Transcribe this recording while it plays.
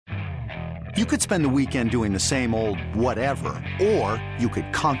You could spend the weekend doing the same old whatever, or you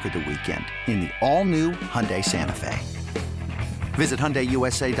could conquer the weekend in the all-new Hyundai Santa Fe. Visit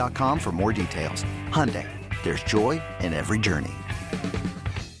HyundaiUSA.com for more details. Hyundai, there's joy in every journey.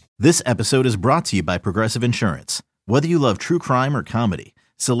 This episode is brought to you by Progressive Insurance. Whether you love true crime or comedy,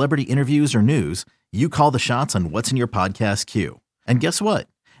 celebrity interviews or news, you call the shots on what's in your podcast queue. And guess what?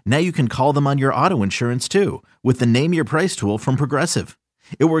 Now you can call them on your auto insurance too with the Name Your Price tool from Progressive.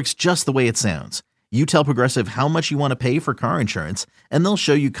 It works just the way it sounds. You tell Progressive how much you want to pay for car insurance, and they'll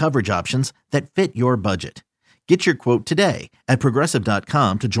show you coverage options that fit your budget. Get your quote today at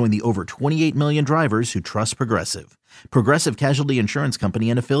Progressive.com to join the over 28 million drivers who trust Progressive. Progressive Casualty Insurance Company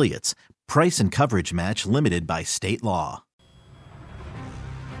and Affiliates. Price and coverage match limited by state law.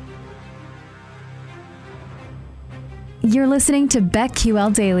 You're listening to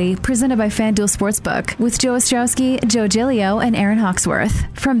BetQL Daily, presented by FanDuel Sportsbook, with Joe Ostrowski, Joe Giglio, and Aaron Hawksworth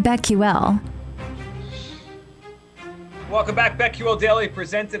from BetQL. Welcome back, BetQL Daily,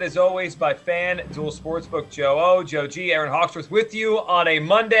 presented as always by FanDuel Sportsbook. Joe O, Joe G, Aaron Hawksworth with you on a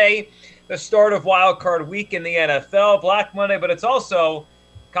Monday, the start of Wild Card Week in the NFL, Black Monday, but it's also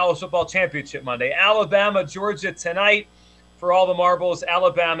College Football Championship Monday. Alabama, Georgia tonight. For all the marbles,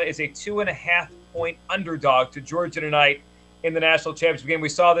 Alabama is a 2.5-point underdog to Georgia tonight in the national championship game. We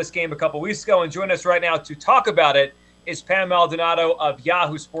saw this game a couple weeks ago, and joining us right now to talk about it is Pam Maldonado of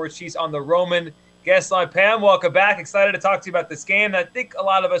Yahoo Sports. She's on the Roman guest line. Pam, welcome back. Excited to talk to you about this game that I think a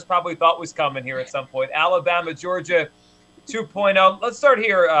lot of us probably thought was coming here at some point. Alabama, Georgia 2.0. Let's start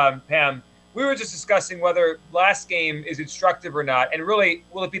here, Pam. We were just discussing whether last game is instructive or not, and really,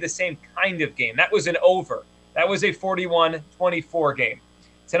 will it be the same kind of game? That was an over. That was a 41-24 game.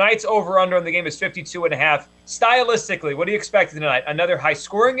 Tonight's over-under on the game is 52.5. Stylistically, what do you expect tonight? Another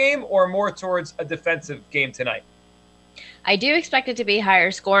high-scoring game or more towards a defensive game tonight? I do expect it to be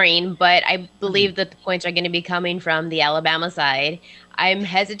higher scoring, but I believe that the points are going to be coming from the Alabama side. I'm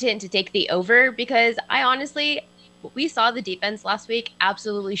hesitant to take the over because we saw the defense last week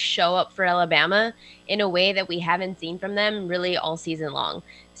absolutely show up for Alabama in a way that we haven't seen from them really all season long.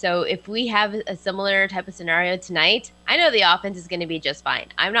 So if we have a similar type of scenario tonight, I know the offense is going to be just fine.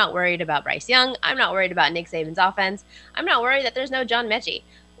 I'm not worried about Bryce Young. I'm not worried about Nick Saban's offense. I'm not worried that there's no John Mechie.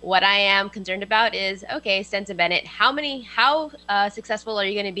 What I am concerned about is, okay, Stetson Bennett, how successful are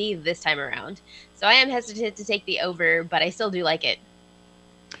you going to be this time around? So I am hesitant to take the over, but I still do like it.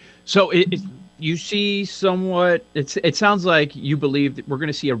 So you see somewhat, it sounds like you believe that we're going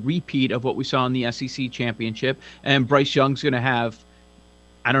to see a repeat of what we saw in the SEC championship, and Bryce Young's going to have,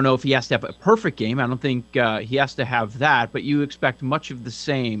 I don't know if he has to have a perfect game. I don't think he has to have that, but you expect much of the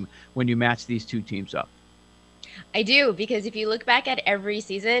same when you match these two teams up. I do, because if you look back at every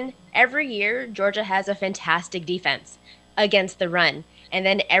season, every year, Georgia has a fantastic defense against the run. And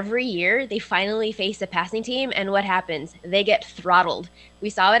then every year, they finally face a passing team, and what happens? They get throttled. We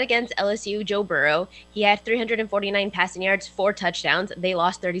saw it against LSU, Joe Burrow. He had 349 passing yards, 4 touchdowns. They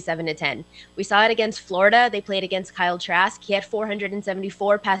lost 37-10. We saw it against Florida. They played against Kyle Trask. He had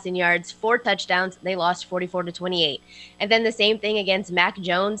 474 passing yards, 4 touchdowns. They lost 44-28. And then the same thing against Mac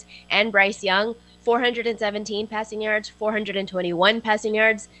Jones and Bryce Young. 417 passing yards, 421 passing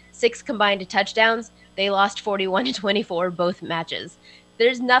yards, 6 combined touchdowns. They lost 41-24 both matches.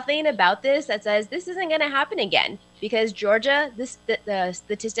 There's nothing about this that says this isn't going to happen again, because Georgia, the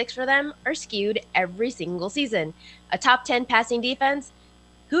statistics for them are skewed every single season. A top 10 passing defense.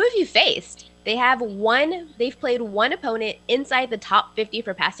 Who have you faced? They've played one opponent inside the top 50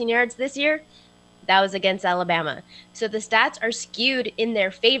 for passing yards this year. That was against Alabama. So the stats are skewed in their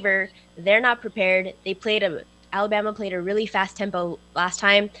favor. They're not prepared. Alabama played a really fast tempo last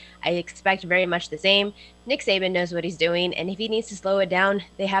time. I expect very much the same. Nick Saban knows what he's doing, and if he needs to slow it down,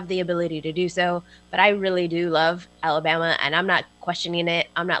 they have the ability to do so. But I really do love Alabama, and I'm not questioning it.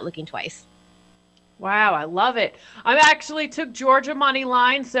 I'm not looking twice. Wow, I love it. I actually took Georgia money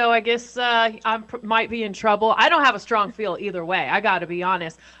line, so I guess I might be in trouble. I don't have a strong feel either way. I got to be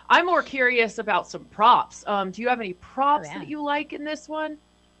honest. I'm more curious about some props. Do you have any props that you like in this one?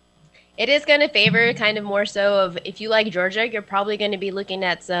 It is going to favor kind of more so of, if you like Georgia, you're probably going to be looking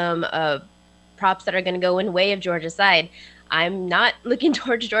at some props that are going to go in way of Georgia's side. I'm not looking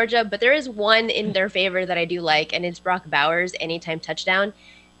towards Georgia, but there is one in their favor that I do like, and it's Brock Bowers, anytime touchdown.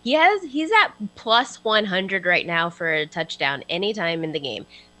 He's at plus 100 right now for a touchdown anytime in the game.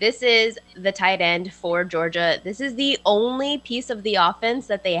 This is the tight end for Georgia. This is the only piece of the offense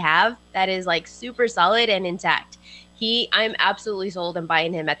that they have that is like super solid and intact. I'm absolutely sold on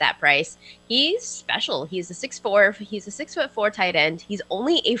buying him at that price. He's special. He's a 6'4" tight end. He's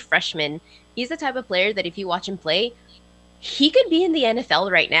only a freshman. He's the type of player that if you watch him play, he could be in the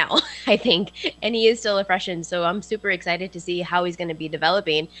NFL right now. I think, and he is still a freshman, so I'm super excited to see how he's going to be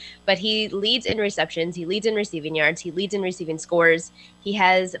developing. But he leads in receptions, he leads in receiving yards, he leads in receiving scores. He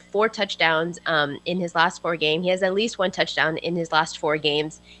has 4 touchdowns in his last 4 games. He has at least 1 touchdown in his last 4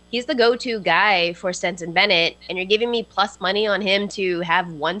 games. He's the go-to guy for Stetson Bennett, and you're giving me plus money on him to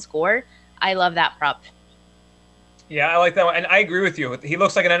have 1 score. I love that prop. Yeah, I like that one. And I agree with you. He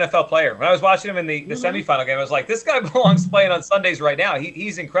looks like an NFL player. When I was watching him in the semifinal game, I was like, this guy belongs playing on Sundays right now.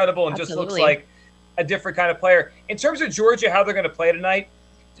 He's incredible and just looks like a different kind of player. In terms of Georgia, how they're going to play tonight,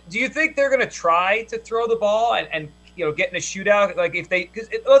 do you think they're going to try to throw the ball and get in a shootout? Like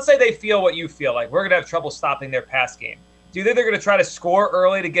let's say they feel what you feel, like we're going to have trouble stopping their pass game. Do you think they're going to try to score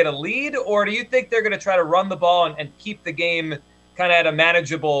early to get a lead, or do you think they're going to try to run the ball and keep the game kind of at a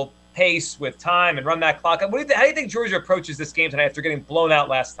manageable pace with time and run that clock? How do you think Georgia approaches this game tonight after getting blown out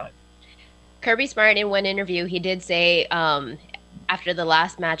last time? Kirby Smart, in one interview, he did say after the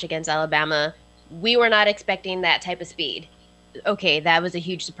last match against Alabama, we were not expecting that type of speed. Okay, that was a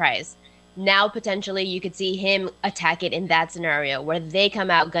huge surprise. Now, potentially, you could see him attack it in that scenario where they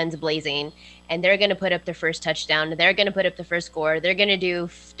come out guns blazing and they're going to put up their first touchdown. They're going to put up the first score. They're going to do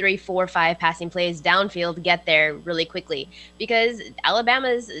 3, 4, 5 passing plays downfield to get there really quickly because Alabama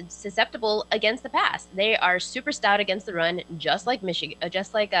is susceptible against the pass. They are super stout against the run, just like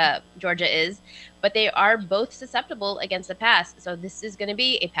Georgia is, but they are both susceptible against the pass. So this is going to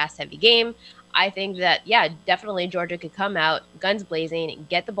be a pass-heavy game. I think that, yeah, definitely Georgia could come out, guns blazing,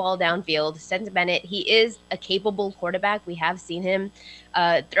 get the ball downfield. Stetson Bennett, he is a capable quarterback. We have seen him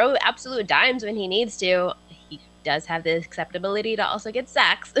throw absolute dimes when he needs to. He does have the acceptability to also get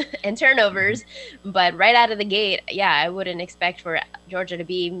sacks and turnovers. But right out of the gate, yeah, I wouldn't expect for Georgia to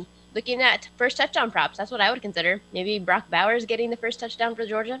be looking at first touchdown props. That's what I would consider. Maybe Brock Bowers getting the first touchdown for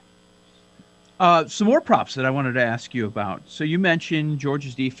Georgia. Some more props that I wanted to ask you about. So you mentioned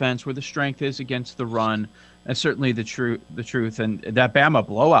Georgia's defense, where the strength is against the run. That's certainly the truth. And that Bama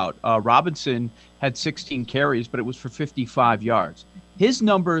blowout, Robinson had 16 carries, but it was for 55 yards. His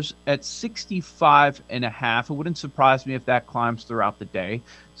numbers at 65.5, it wouldn't surprise me if that climbs throughout the day.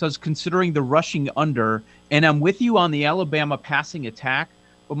 So I was considering the rushing under, and I'm with you on the Alabama passing attack.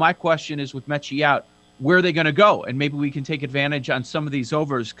 But my question is, with Mechie out, where are they going to go? And maybe we can take advantage on some of these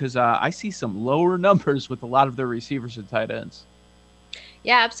overs because I see some lower numbers with a lot of their receivers and tight ends.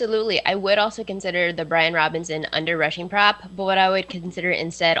 Yeah, absolutely. I would also consider the Brian Robinson under rushing prop, but what I would consider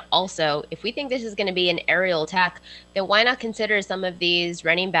instead also, if we think this is going to be an aerial attack, then why not consider some of these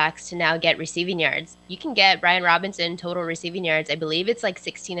running backs to now get receiving yards? You can get Brian Robinson total receiving yards. I believe it's like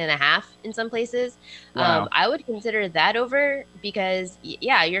 16.5 in some places. Wow. I would consider that over because,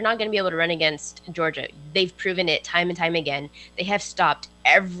 yeah, you're not going to be able to run against Georgia. They've proven it time and time again. They have stopped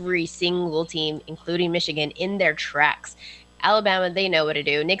every single team, including Michigan, in their tracks. Alabama, they know what to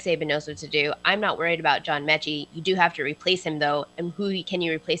do. Nick Saban knows what to do. I'm not worried about John Mechie. You do have to replace him, though. And who can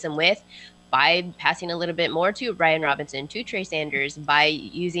you replace him with? By passing a little bit more to Brian Robinson, to Trey Sanders, by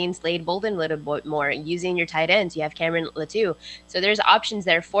using Slade Bolden a little bit more, using your tight ends. You have Cameron Latou. So there's options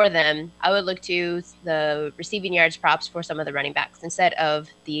there for them. I would look to the receiving yards props for some of the running backs instead of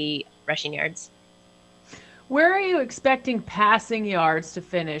the rushing yards. Where are you expecting passing yards to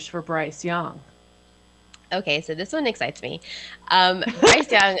finish for Bryce Young? Okay, so this one excites me. Bryce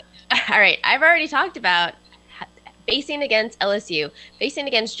Young, all right, I've already talked about facing against LSU, facing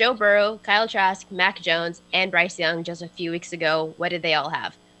against Joe Burrow, Kyle Trask, Mac Jones, and Bryce Young just a few weeks ago. What did they all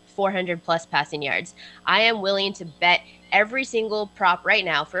have? 400-plus passing yards. I am willing to bet every single prop right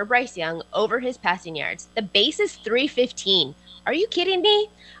now for Bryce Young over his passing yards. The base is 315. Are you kidding me?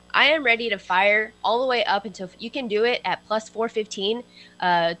 I am ready to fire all the way up until you can do it at plus 415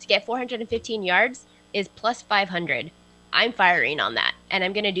 to get 415 yards. Is plus 500. I'm firing on that, and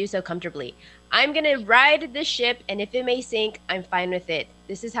I'm going to do so comfortably. I'm going to ride the ship, and if it may sink, I'm fine with it.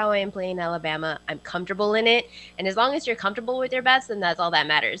 This is how I am playing Alabama. I'm comfortable in it, and as long as you're comfortable with your bets, then that's all that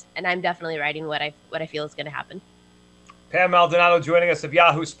matters. And I'm definitely riding what I feel is going to happen. Pam Maldonado joining us of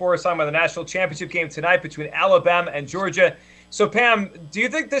Yahoo Sports talking about the national championship game tonight between Alabama and Georgia. So, Pam, do you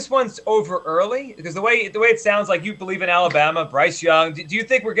think this one's over early? Because the way it sounds like you believe in Alabama, Bryce Young, do you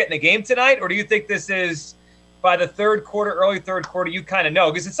think we're getting a game tonight? Or do you think this is by the early third quarter, you kind of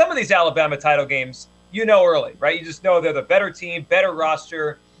know? Because in some of these Alabama title games, you know early, right? You just know they're the better team, better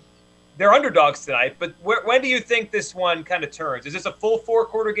roster. They're underdogs tonight. But when do you think this one kind of turns? Is this a full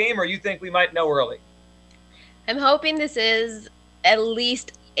 4-quarter game, or you think we might know early? I'm hoping this is at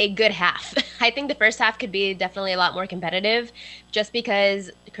least a good half. I think the first half could be definitely a lot more competitive, just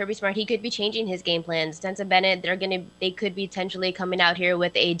because Kirby Smart, he could be changing his game plans. Stetson Bennett, they could be potentially coming out here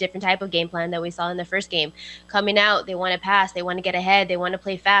with a different type of game plan that we saw in the first game. Coming out, they want to pass, they want to get ahead, they want to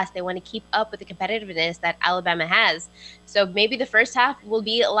play fast, they want to keep up with the competitiveness that Alabama has. So maybe the first half will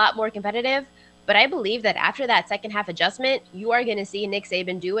be a lot more competitive. But I believe that after that second half adjustment, you are going to see Nick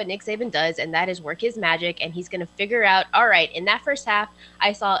Saban do what Nick Saban does, and that is work his magic, and he's going to figure out, all right, in that first half,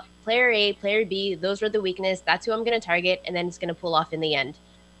 I saw player A, player B, those were the weakness, that's who I'm going to target, and then it's going to pull off in the end.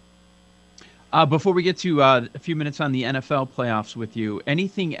 Before we get to a few minutes on the NFL playoffs with you,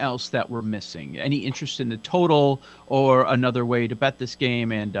 anything else that we're missing? Any interest in the total or another way to bet this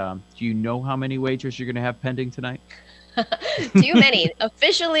game? And do you know how many wagers you're going to have pending tonight? Too many.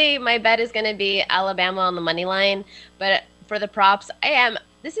 Officially, my bet is going to be Alabama on the money line. But for the props,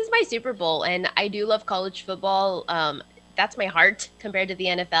 this is my Super Bowl, and I do love college football. That's my heart compared to the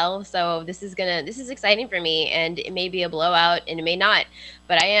NFL. So this is exciting for me, and it may be a blowout and it may not,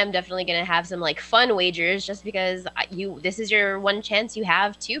 but I am definitely going to have some like fun wagers just because this is your one chance you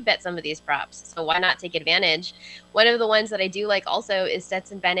have to bet some of these props. So why not take advantage? One of the ones that I do like also is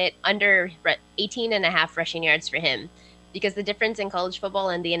Stetson Bennett under 18.5 rushing yards for him, because the difference in college football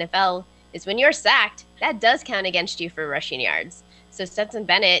and the NFL is when you're sacked, that does count against you for rushing yards. So Stetson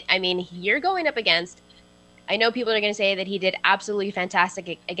Bennett, I mean, you're going up against, I know people are going to say that he did absolutely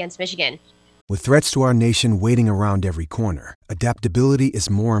fantastic against Michigan. With threats to our nation waiting around every corner, adaptability is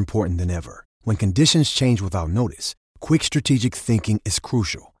more important than ever. When conditions change without notice, quick strategic thinking is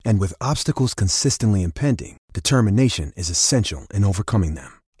crucial. And with obstacles consistently impending, determination is essential in overcoming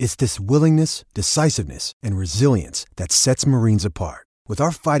them. It's this willingness, decisiveness, and resilience that sets Marines apart. With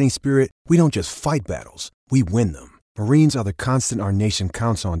our fighting spirit, we don't just fight battles, we win them. Marines are the constant our nation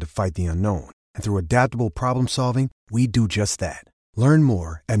counts on to fight the unknown. And through adaptable problem solving, we do just that. Learn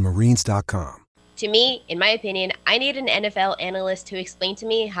more at Marines.com. To me, in my opinion, I need an NFL analyst to explain to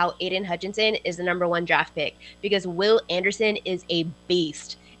me how Aiden Hutchinson is the number 1 draft pick, because Will Anderson is a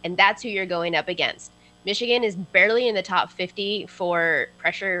beast, and that's who you're going up against. Michigan is barely in the top 50 for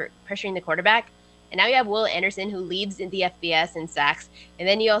pressuring the quarterback, and now you have Will Anderson, who leads in the FBS in sacks, and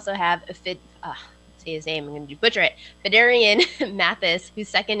then you also have say his name, I'm going to butcher it, Phidarian Mathis, who's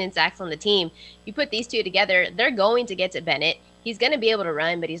second in sacks on the team. You put these two together, they're going to get to Bennett. He's going to be able to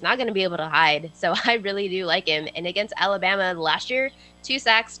run, but he's not going to be able to hide. So I really do like him. And against Alabama last year, 2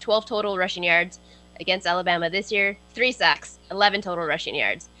 sacks, 12 total rushing yards. Against Alabama this year, 3 sacks, 11 total rushing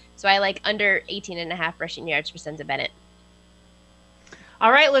yards. So I like under 18.5 rushing yards for Stetson Bennett.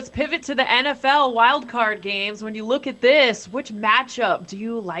 All right, let's pivot to the NFL wildcard games. When you look at this, which matchup do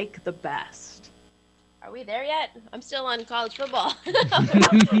you like the best? Are we there yet? I'm still on college football.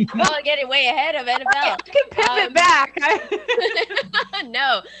 I'm getting way ahead of NFL. I can pivot back.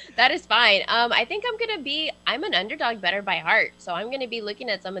 No, that is fine. I think I'm an underdog better by heart. So I'm going to be looking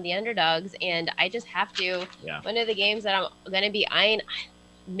at some of the underdogs, and I just have to. Yeah. One of the games that I'm going to be eyeing,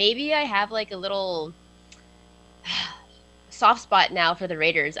 maybe I have like a little soft spot now for the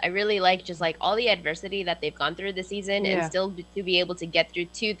Raiders. I really like just like all the adversity that they've gone through this season, and still to be able to get through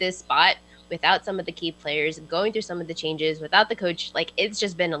to this spot without some of the key players, going through some of the changes, without the coach. Like, it's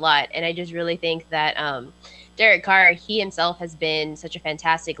just been a lot. And I just really think that Derek Carr, he himself has been such a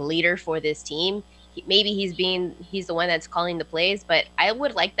fantastic leader for this team. Maybe he's the one that's calling the plays, but I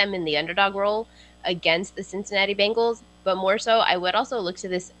would like them in the underdog role against the Cincinnati Bengals. But more so, I would also look to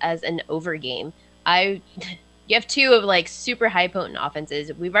this as an over game. You have 2 of like super high potent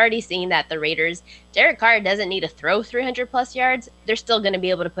offenses. We've already seen that the Raiders, Derek Carr doesn't need to throw 300 plus yards. They're still going to be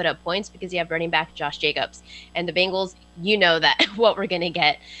able to put up points because you have running back Josh Jacobs. And the Bengals, you know that what we're going to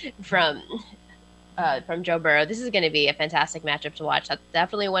get from Joe Burrow. This is going to be a fantastic matchup to watch. That's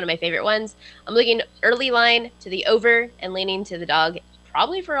definitely one of my favorite ones. I'm looking early line to the over and leaning to the dog,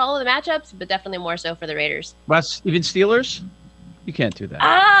 probably for all of the matchups, but definitely more so for the Raiders. Wes, even Steelers? You can't do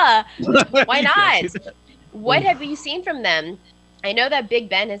that. Why not? What have you seen from them? I know that Big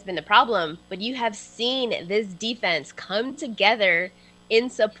Ben has been the problem, but you have seen this defense come together in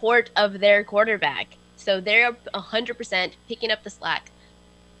support of their quarterback. So they're 100% picking up the slack.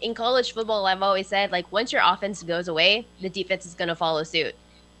 In college football, I've always said, like, once your offense goes away, the defense is going to follow suit.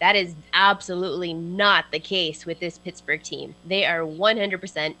 That is absolutely not the case with this Pittsburgh team. They are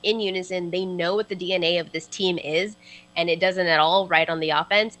 100% in unison. They know what the DNA of this team is, and it doesn't at all ride on the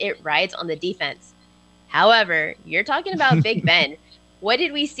offense. It rides on the defense. However, you're talking about Big Ben. What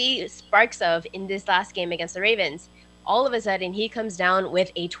did we see sparks of in this last game against the Ravens? All of a sudden, he comes down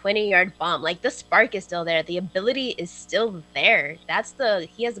with a 20-yard bomb. Like, the spark is still there. The ability is still there.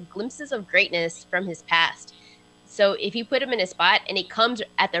 He has glimpses of greatness from his past. So if you put him in a spot and it comes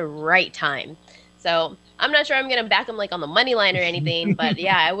at the right time. So I'm not sure I'm going to back him like on the money line or anything, but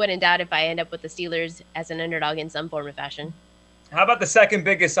yeah, I wouldn't doubt if I end up with the Steelers as an underdog in some form or fashion. How about the second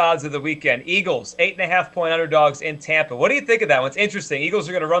biggest odds of the weekend? Eagles, 8.5-point underdogs in Tampa. What do you think of that one? It's interesting. Eagles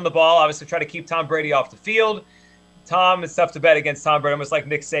are going to run the ball, obviously try to keep Tom Brady off the field. It's tough to bet against Tom Brady, almost like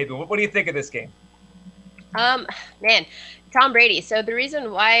Nick Saban. What do you think of this game? Man, Tom Brady. So the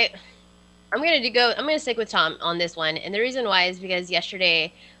reason why I'm going to stick with Tom on this one. And the reason why is because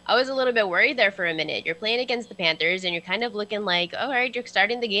yesterday I was a little bit worried there for a minute. You're playing against the Panthers and you're kind of looking like, all right, you're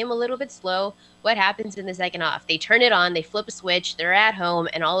starting the game a little bit slow. What happens in the second half? They turn it on, they flip a switch, they're at home,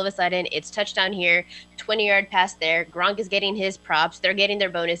 and all of a sudden it's touchdown here, 20-yard pass there. Gronk is getting his props. They're getting their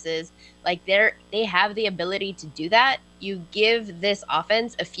bonuses. Like they have the ability to do that. You give this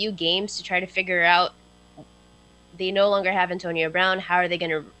offense a few games to try to figure out. They no longer have Antonio Brown. How are they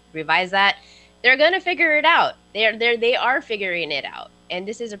going to revise that? They're going to figure it out. They are figuring it out. And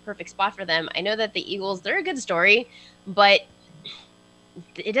this is a perfect spot for them. I know that the Eagles, they're a good story, but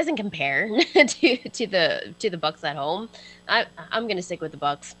it doesn't compare to the Bucs at home. I'm going to stick with the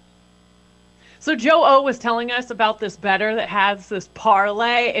Bucs. So Joe O was telling us about this bettor that has this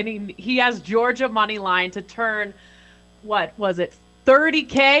parlay, and he has Georgia money line to turn, what was it,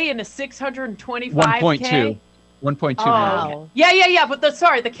 30K into 625K? 1.2. 1.2 Wow. million. Yeah. But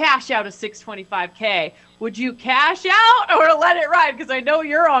the cash out is 625K. Would you cash out or let it ride? Because I know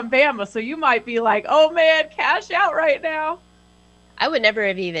you're on Bama, so you might be like, oh man, cash out right now. I would never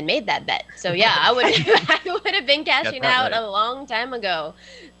have even made that bet. So yeah, I would have been cashing out a long time ago.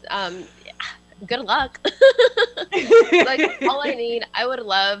 Good luck. Like all I need, I would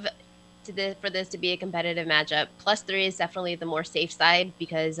love for this to be a competitive matchup. +3 is definitely the more safe side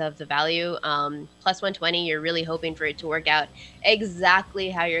because of the value. +120, you're really hoping for it to work out exactly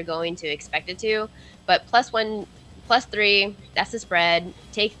how you're going to expect it to. But +3, that's the spread.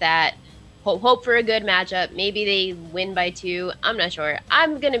 Take that. Hope for a good matchup. Maybe they win by 2. I'm not sure.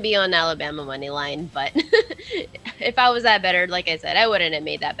 I'm going to be on Alabama money line, but if I was that better, like I said, I wouldn't have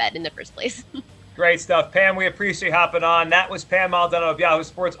made that bet in the first place. Great stuff. Pam, we appreciate you hopping on. That was Pam Maldonado of Yahoo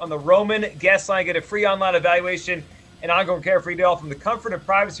Sports on the Roman Guest Line. Get a free online evaluation and ongoing care for you all from the comfort and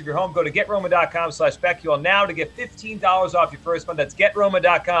privacy of your home. Go to GetRoman.com/BetQL now to get $15 off your first month. That's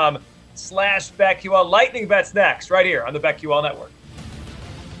GetRoman.com/BetQL. Lightning Bets next, right here on the BetQL Network.